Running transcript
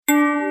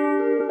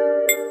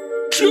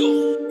Hey,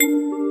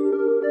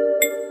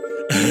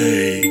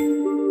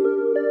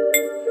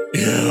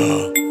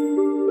 yeah,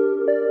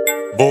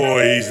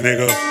 boys,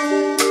 nigga,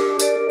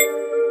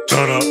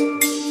 turn up,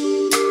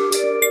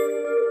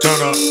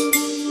 turn up,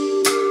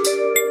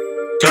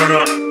 turn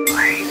up.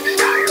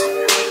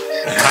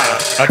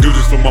 I do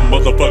this for my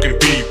motherfucking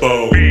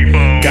people.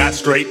 Got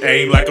straight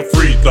aim like a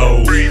free throw.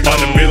 On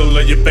the middle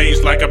of your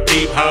face like a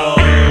peephole.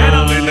 And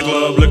I'm in the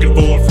club looking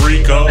for a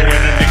free code. And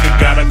a nigga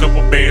got a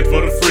couple bands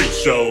for the free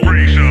show.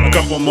 A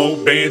couple more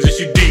bands and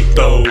she deep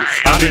though.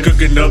 I been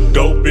cooking up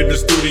dope in the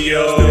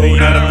studio.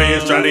 Now the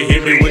fans try to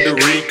hit me with the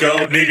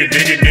Rico.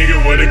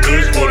 Nigga, what a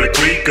kush for the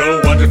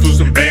Clico. Watching through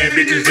some bad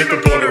bitches in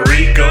Puerto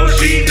Rico.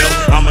 She know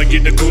I'ma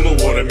get the cooler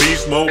water. Me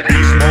smoke,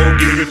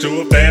 give it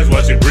to her fast,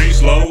 watch it breathe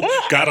slow.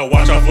 Gotta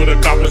watch out for the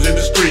coppers in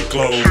the street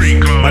clothes.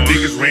 My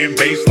niggas ran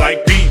bass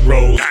like Pete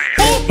Rose.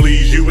 Oh,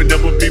 please, you would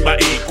never be my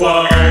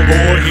equal.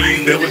 Boy,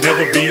 he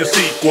never be a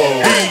sequel.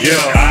 Yeah,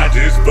 I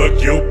just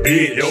fuck your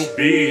bitch.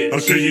 I'm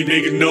sure you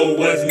niggas know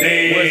what's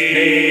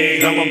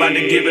next. I'm about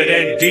to give her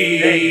that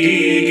D.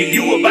 And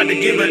you about to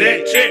give her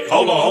that check.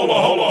 Hold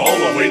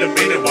on. Wait a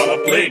minute while I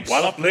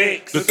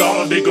flex. That's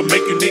all a nigga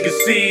make you niggas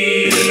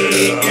see.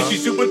 And she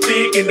super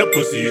thick and the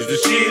pussy is the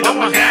shit.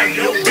 I'ma have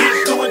your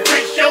bitch doing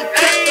tricks, your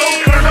thing.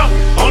 Turn up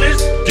on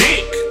his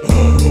dick.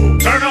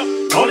 Turn up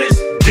on his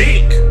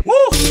dick. Woo!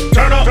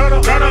 Turn up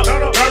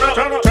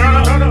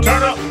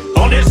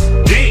on his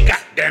dick. God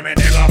damn it,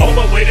 nigga. Hold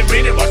on, wait a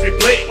minute, watch me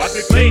play.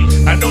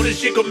 I know this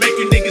shit gon' make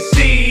you niggas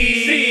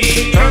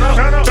see. Turn up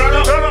on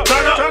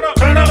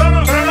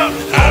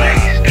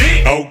his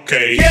dick.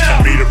 Okay,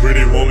 I meet a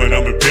pretty woman,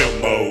 I'm in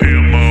pimp mode.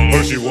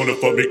 Her she wanna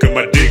fuck me cause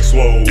my dick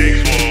swole.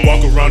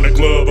 Walk around the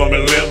club, I'm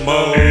in limp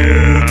mode.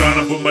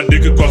 Tryna put my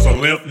dick across her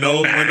lymph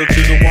node. Window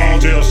to the wall,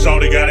 tell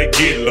shawty gotta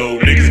get low.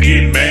 Niggas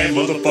get mad,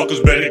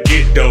 motherfuckers better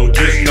get dough.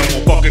 Just know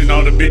I'm fucking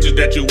all the bitches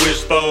that you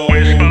wish for.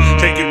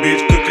 Taking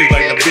bitch cookies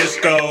like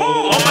Nabisco.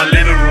 On my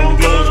living room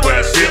floors where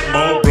I sip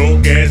more.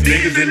 Broke ass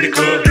niggas in the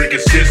club drinking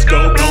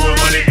Cisco. Blowing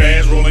money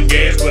fast, rolling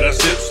gas, but I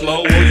sip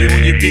slow. Or you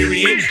on your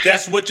period,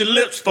 that's what your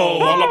lips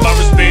for. All about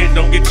respect,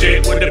 don't get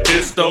checked with a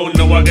pistol.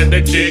 Know I got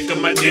that check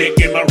on my neck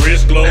and my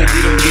wrist glow.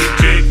 We don't get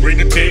checked, bring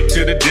a tech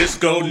to the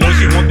disco. Know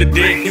she want the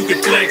dick, you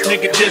can flex,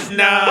 nigga, just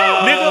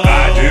now. Nigga,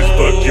 I just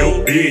fuck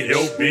your bitch.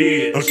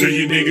 I'm sure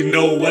you niggas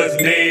know what's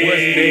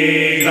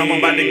next. I'm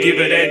about to give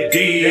her that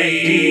D.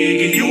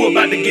 And you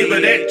about to give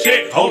her that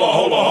check. Hold on.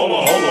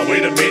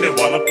 Wait a minute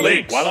while I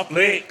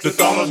flex. That's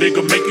all a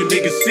nigga make you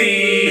niggas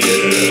see.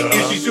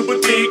 And she super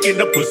thick and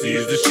the pussy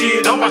is the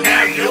shit. I'ma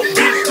have your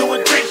bitch doing